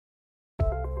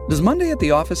Does Monday at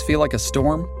the office feel like a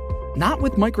storm? Not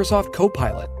with Microsoft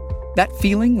Copilot. That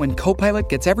feeling when Copilot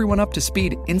gets everyone up to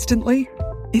speed instantly?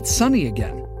 It's sunny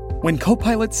again. When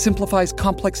Copilot simplifies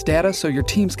complex data so your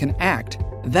teams can act,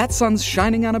 that sun's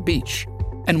shining on a beach.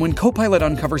 And when Copilot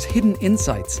uncovers hidden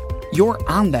insights, you're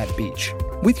on that beach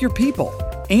with your people,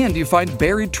 and you find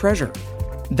buried treasure.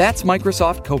 That's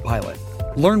Microsoft Copilot.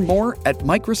 Learn more at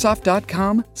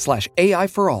Microsoft.com/AI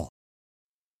for all.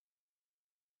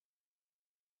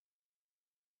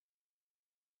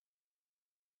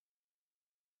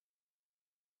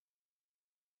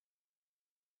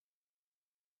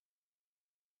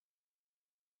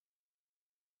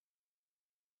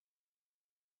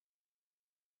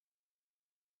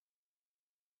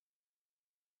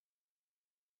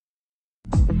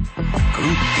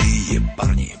 Крутые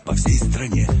парни по всей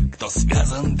стране, кто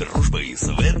связан дружбой с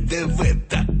ВДВ.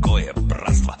 Такое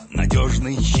братство,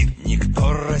 надежный щит,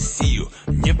 никто Россию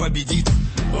не победит.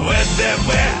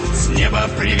 ВДВ, с неба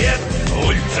привет,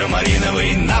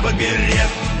 ультрамариновый набок берет.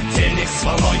 Тельник с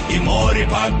волной и море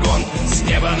погон, с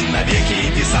неба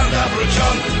навеки десант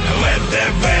обручен.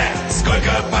 ВДВ,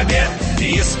 сколько побед,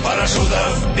 из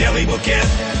парашютов белый букет.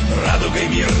 Радугой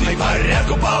мирной парят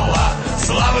купола,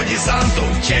 слава десанту,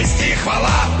 честь и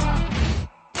хвала.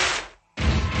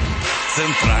 В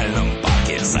Центральном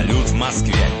парке салют в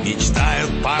Москве.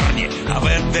 Мечтают парни о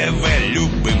ВДВ.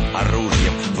 Любым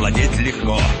оружием владеть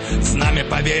легко. Знамя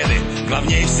победы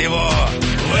главней всего.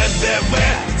 ВДВ,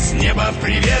 с неба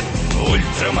привет,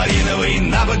 ультрамариновый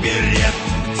набок берет.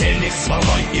 Тельник с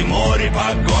волной и море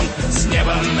погон, с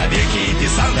неба навеки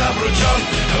десант обручен.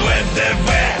 ВДВ,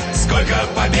 сколько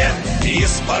побед,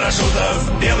 из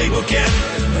парашютов белый букет.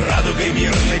 Радугой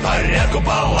мирной парят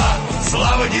купола,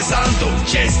 слава десанту,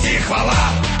 честь и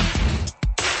хвала.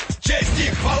 Честь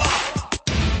и хвала.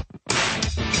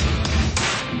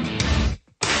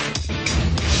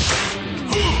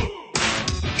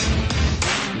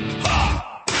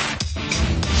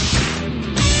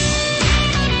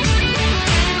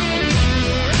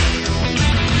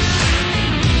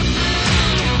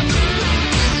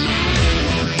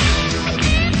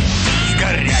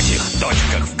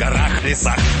 В горах,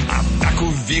 лесах атаку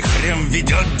вихрем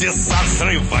ведет десант,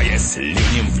 срываясь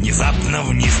ливнем внезапно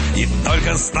вниз. И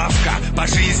только ставка по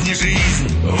жизни жизнь.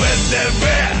 ВДВ,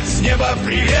 с неба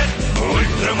привет,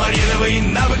 ультрамариновый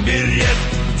набок берет.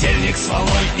 Тельник с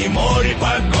волной и море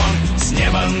погон, с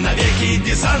неба навеки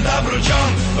десант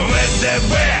обручен.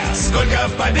 ВДВ, сколько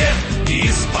побед,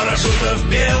 из парашютов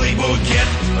белый букет.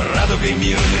 Радугой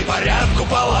мирный парят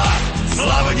купола,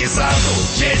 слава десанту,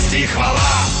 честь и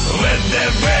хвала.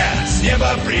 ВДВ, с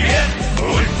неба привет,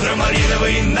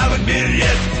 ультрамариновый набок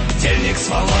берет. Тельник с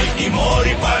волной и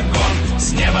море погон,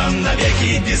 с неба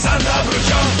навеки десант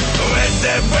обручен.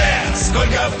 ВДВ,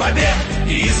 сколько побед,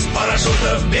 из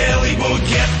парашютов белый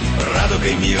букет.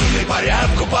 Радугой мирный парят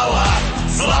купола,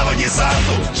 слава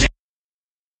десанту.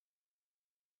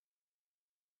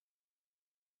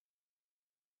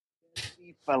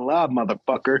 Hvala,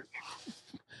 motherfucker.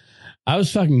 I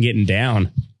was fucking getting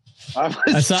down. I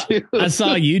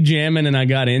saw you jamming and I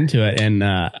got into it. And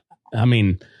I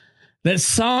mean, that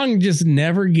song just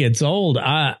never gets old.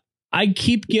 I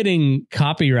keep getting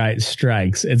copyright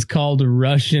strikes. It's called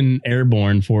Russian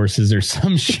Airborne Forces or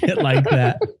some shit like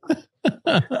that.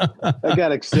 I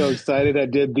got so excited. I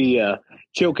did the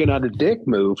choking on the dick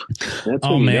move. That's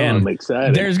when you know I'm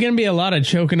excited. There's going to be a lot of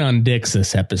choking on dicks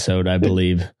this episode, I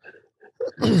believe.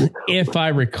 If I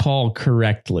recall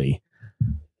correctly.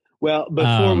 Well,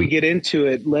 before we get into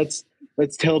it, let's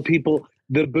tell people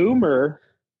the boomer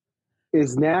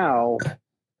is now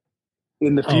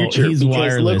in the future. He's because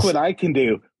wireless. Look what I can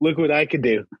do. Look what I can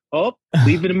do. Oh,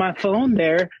 leaving my phone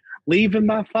there. Leaving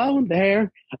my phone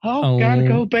there. Oh, gotta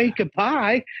go bake a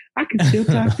pie. I can still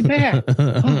talk to back.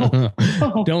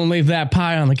 Don't leave that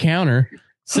pie on the counter.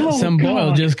 Some boy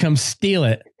will just come steal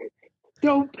it.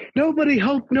 Nobody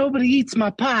eats my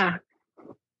pie.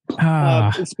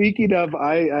 Speaking of,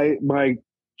 my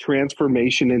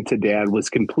transformation into dad was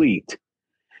complete.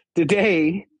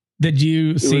 Today. Did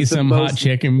you see some hot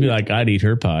chick and be like, I'd eat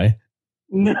her pie?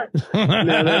 No,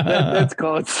 that's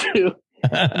called too.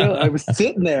 No, I was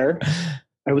sitting there.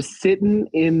 I was sitting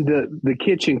in the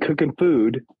kitchen cooking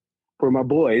food for my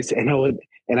boys, and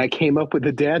I came up with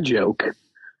a dad joke.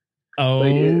 Oh,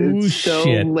 it's so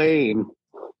shit. lame.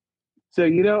 So,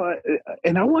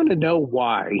 and I want to know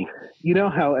why. You know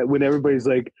how when everybody's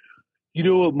like, you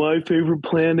know what my favorite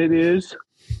planet is?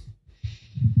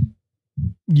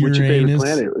 Uranus. What's your favorite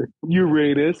planet?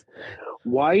 Uranus.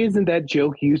 Why isn't that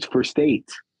joke used for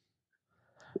states?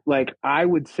 Like, I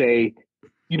would say,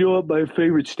 you know what my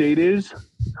favorite state is?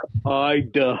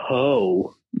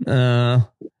 Idaho.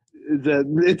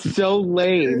 It's so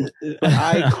lame that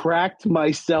I cracked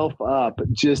myself up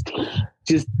just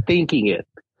thinking it.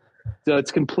 So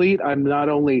it's complete. I'm not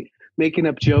only making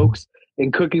up jokes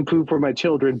and cooking food for my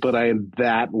children, but I am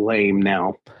that lame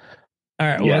now. All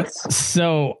right. Yes. Well,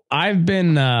 so I've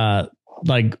been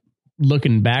like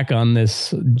looking back on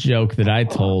this joke that I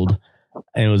told,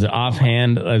 and it was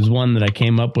offhand. It was one that I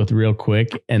came up with real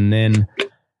quick, and then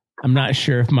I'm not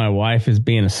sure if my wife is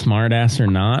being a smartass or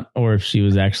not, or if she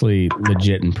was actually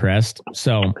legit impressed.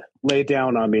 So lay it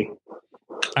down on me.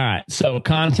 All right. So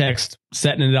context,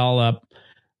 setting it all up.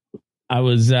 I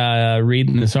was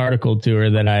reading this article to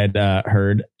her that I had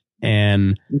heard,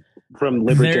 and from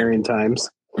Libertarian Times.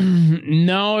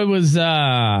 No, it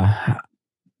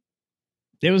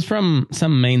was from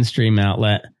some mainstream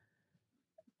outlet,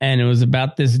 and it was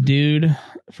about this dude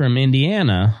from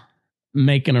Indiana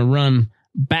making a run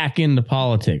back into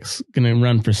politics, going to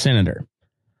run for senator.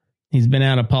 He's been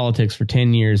out of politics for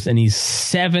 10 years, and he's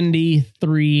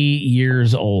 73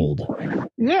 years old.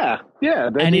 Yeah.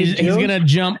 And he's going to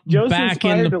jump back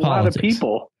into politics. A lot of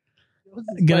people.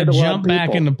 Going to jump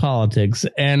back into politics.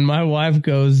 And my wife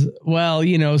goes, well,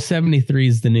 73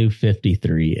 is the new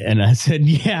 53. And I said,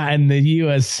 yeah, and the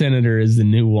U.S. senator is the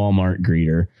new Walmart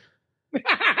greeter.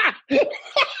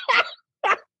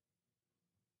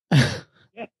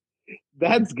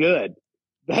 That's good.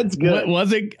 That's good. What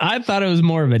was it? I thought it was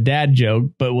more of a dad joke,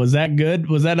 but was that good?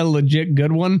 Was that a legit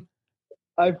good one?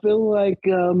 I feel like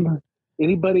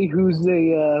anybody who's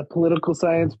a political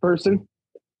science person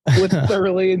would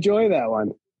thoroughly enjoy that one.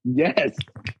 Yes.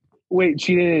 Wait,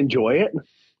 she didn't enjoy it?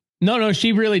 No,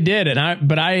 she really did. And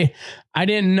I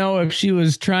didn't know if she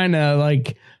was trying to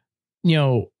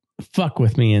fuck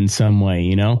with me in some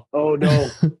way, Oh no.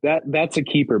 That's a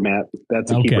keeper, Matt.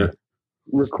 That's a keeper.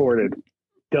 Recorded.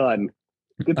 Done.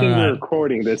 Good thing we're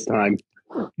recording this time.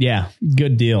 Yeah,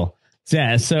 good deal.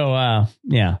 Yeah, so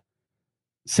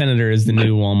Senator is the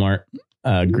new Walmart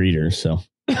greeter, so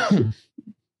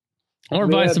or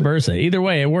vice versa. Either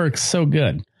way, it works so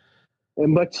good.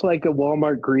 And much like a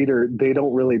Walmart greeter, they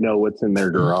don't really know what's in their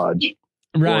garage.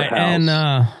 Right. And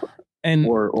a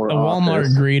Walmart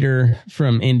office. Greeter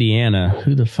from Indiana,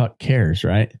 who the fuck cares,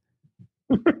 right?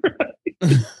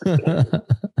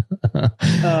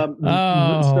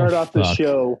 Start off the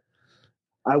show.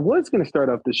 I was going to start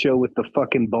off the show with the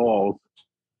fucking balls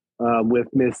with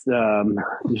Miss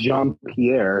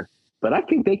Jean-Pierre, but I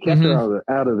think they kept her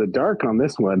out of the dark on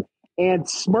this one, and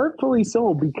smartfully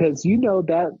so, because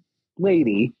that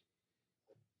lady,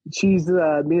 she's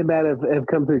me and Matt have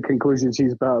come to the conclusion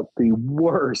she's about the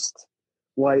worst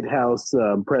White House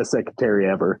press secretary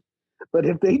ever. But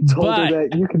if they told her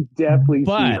that, you can definitely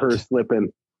see her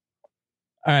slipping.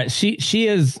 All right, she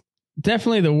is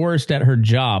definitely the worst at her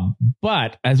job,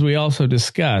 but as we also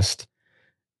discussed,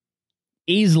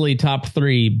 easily top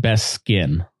 3 best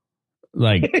skin,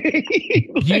 like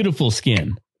beautiful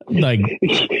skin, like,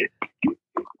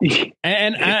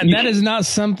 and that is not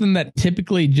something that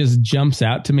typically just jumps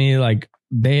out to me. Like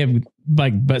they have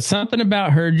but something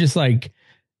about her, just like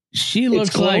she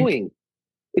looks like.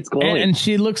 It's glowing. And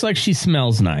she looks like she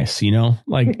smells nice,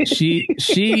 like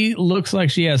she looks like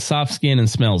she has soft skin and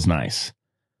smells nice.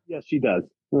 Yes, she does.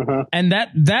 Uh-huh. And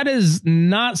that is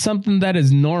not something that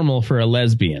is normal for a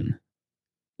lesbian,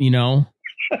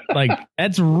 like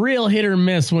that's real hit or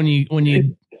miss when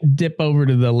you dip over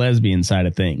to the lesbian side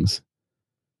of things.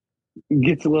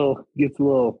 Gets a little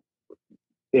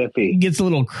iffy. Gets a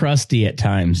little crusty at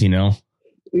times,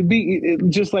 It'd be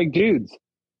just like dudes.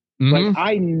 Like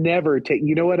I never take.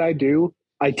 You know what I do?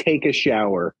 I take a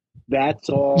shower. That's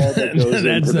all that goes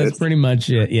into that's pretty much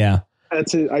it. Yeah,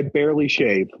 that's it. I barely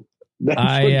shave. That's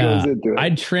what goes into it. I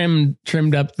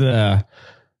trimmed up the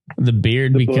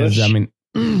beard because bush.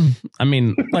 We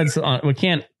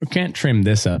can't trim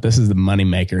this up. This is the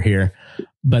moneymaker here,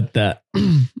 but the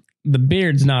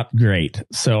beard's not great.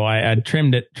 So I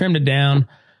trimmed it down.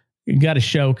 Got a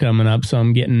show coming up, so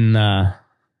I'm getting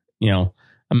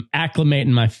I'm acclimating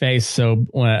my face, so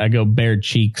when I go bare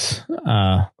cheeks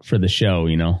for the show,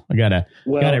 I gotta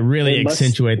really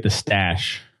accentuate the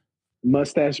stash.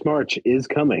 Mustache March is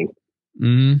coming.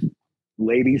 Mm-hmm.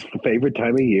 Ladies' favorite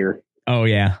time of year. Oh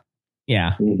yeah.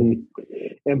 Mm-hmm.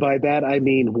 And by that I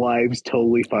mean wives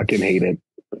totally fucking hate it.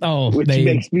 Oh, which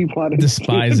makes me want to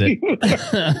despise it.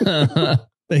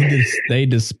 They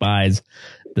despise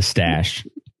the stash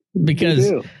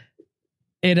because.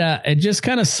 It just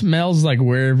kind of smells like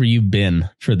wherever you've been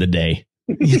for the day,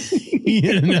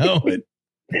 Yeah,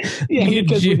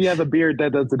 because when you have a beard,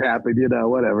 that doesn't happen.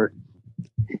 Whatever.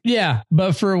 Yeah,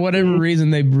 but for whatever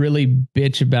reason, they really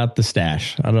bitch about the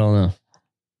stash. I don't know.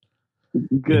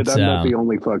 Good. I'm not the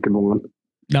only fucking one.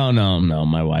 No.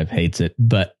 My wife hates it,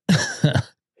 but.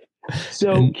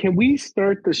 So can we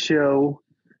start the show?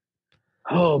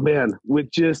 Oh man,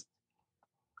 with just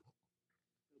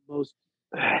most.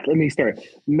 Let me start.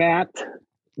 Matt,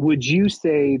 would you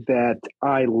say that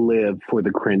I live for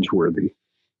the cringeworthy?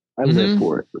 I live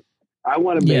for it. I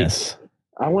want to make. Yes.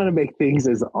 I want to make things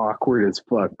as awkward as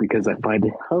fuck because I find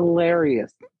it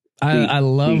hilarious. I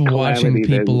love watching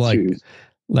people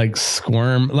like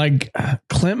squirm. Like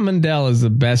Clint Mundell is the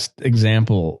best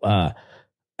example.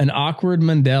 An awkward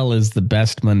Mundell is the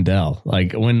best Mundell.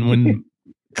 Like when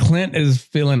Clint is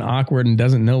feeling awkward and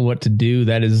doesn't know what to do,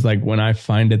 that is like when I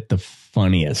find it the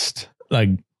funniest. Like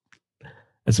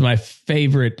it's my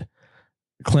favorite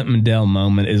Clint Mundell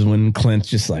moment is when Clint's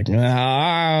just like,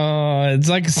 it's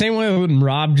like the same way when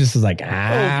Rob just is like,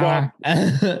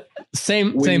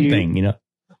 same thing, you know.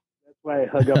 That's why I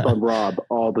hug up on Rob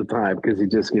all the time because he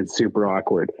just gets super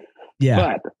awkward.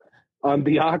 Yeah. But on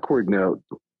the awkward note,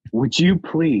 would you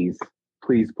please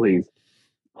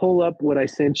pull up what I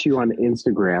sent you on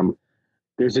Instagram?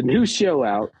 There's a new show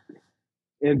out.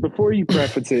 And before you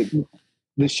preface it,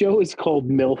 the show is called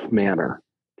MILF Manor.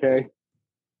 Okay.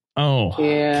 Oh,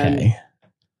 okay.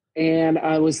 And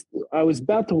I was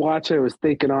about to watch it. I was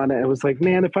thinking on it. I was like,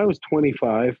 man, if I was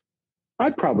 25,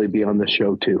 I'd probably be on the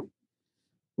show too.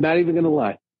 Not even going to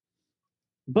lie.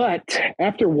 But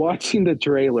after watching the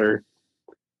trailer,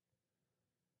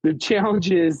 the challenge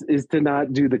is to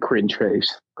not do the cringe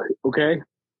face. Okay.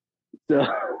 So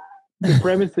the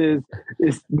premise is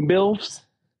MILFs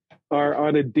are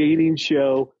on a dating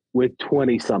show with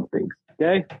 20 somethings.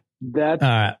 Okay.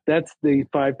 That's the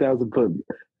 5,000 foot.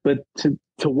 But to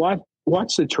watch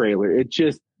the trailer, it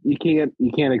just you can't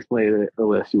explain it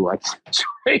unless you watch the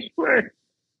trailer.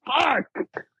 Fuck!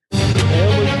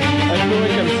 I feel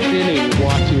like I'm spinning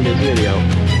watching this video.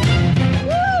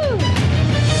 Woo!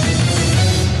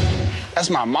 That's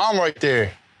my mom right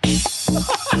there.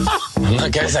 ¿No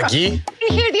quieres aquí?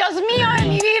 Dios mío de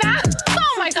mi vida.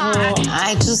 Oh my God.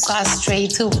 I just got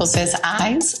straight to Jose's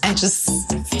eyes and just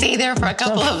stay there for a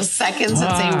couple of seconds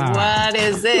and say, what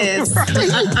is this?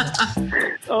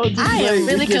 I am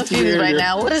really confused right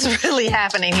now. What is really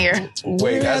happening here?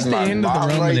 Wait, that's my mom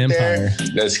right there?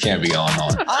 This can't be going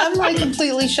on. I'm like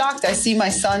completely shocked. I see my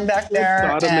son back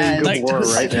there and like,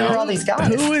 right now. All these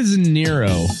guys. Who is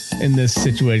Nero in this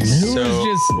situation?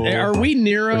 Are we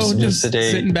Nero just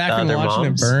sitting back and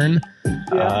watching it burn?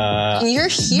 Yeah. You're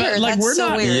here. Like That's we're so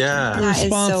not weird.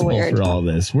 responsible for all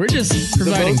this. We're just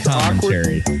providing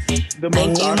commentary. I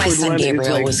knew my son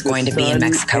Gabriel was going to be in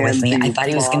Mexico with me. I thought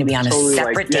he was going to be on a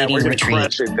separate dating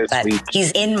retreat, but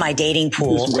he's in my dating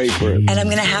pool, and I'm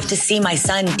going to have to see my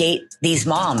son date these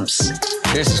moms.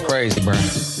 This is crazy, bro.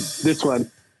 This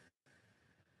one.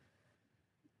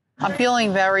 I'm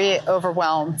feeling very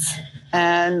overwhelmed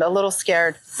and a little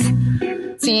scared.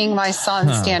 Seeing my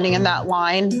son standing in that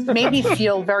line made me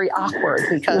feel very awkward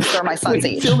because they're my son's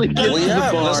age.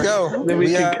 Let's go. Then we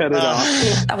can cut it off.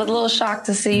 I was a little shocked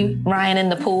to see Ryan in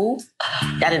the pool.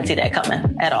 I didn't see that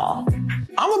coming at all.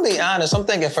 I'm going to be honest. I'm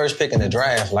thinking first pick in the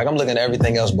draft. Like, I'm looking at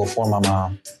everything else before my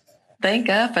mom. Thank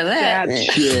God for that.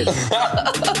 That shit.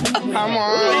 Come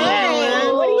on.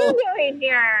 Hey, what are you doing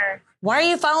here? Why are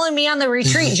you following me on the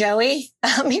retreat, Joey?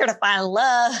 I'm here to find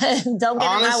love. Don't get in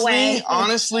my way.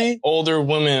 Honestly, older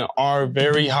women are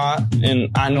very hot,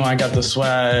 and I know I got the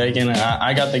swag, and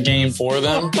I got the game for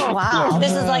them. Wow,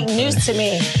 this is like news to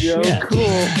me. Yo, cool.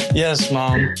 Yes,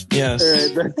 Mom. Yes.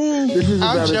 This is about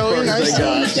as far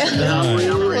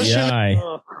as I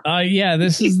got. Yeah,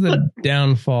 this is the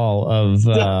downfall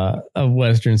of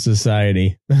Western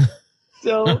society.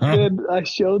 So then I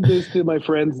showed this to my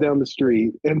friends down the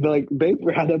street, and like they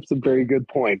brought up some very good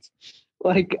points.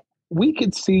 Like we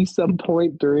could see some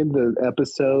point during the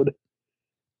episode,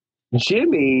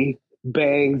 Jimmy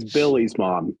bangs Billy's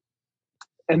mom,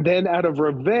 and then out of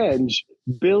revenge,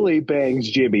 Billy bangs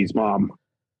Jimmy's mom.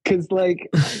 Because like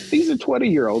these are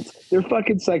 20-year-olds, they're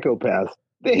fucking psychopaths.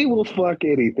 They will fuck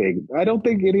anything. I don't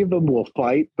think any of them will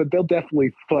fight, but they'll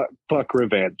definitely fuck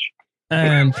revenge.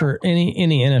 And for any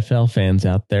NFL fans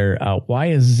out there, why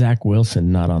is Zach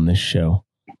Wilson not on this show?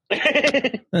 Oh,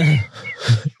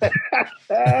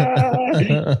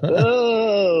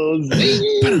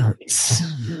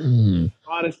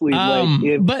 honestly,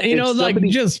 but you know, somebody, like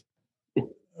just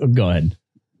go ahead.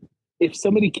 If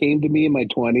somebody came to me in my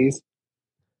 20s, it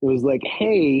was like,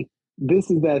 "Hey, this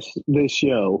is this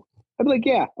show," I'd be like,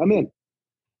 "Yeah, I'm in."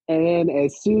 And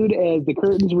as soon as the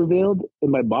curtains revealed and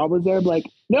my mom was there, I'm like,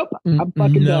 nope, I'm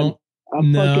fucking done.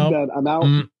 I'm fucking done. I'm out.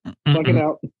 Fucking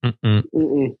out.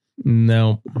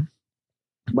 No.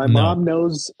 My mom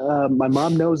knows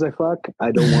I fuck.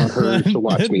 I don't want her to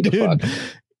watch me to fuck.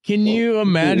 Can you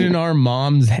imagine our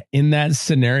moms in that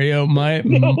scenario?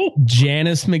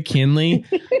 Janice McKinley,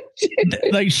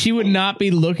 like she would not be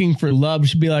looking for love.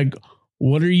 She'd be like,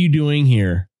 "What are you doing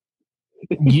here?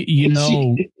 You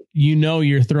know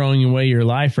you're throwing away your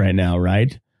life right now,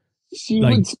 right?" She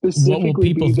would specifically what will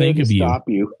people think of you? Stop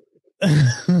you.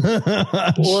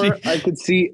 Or I could see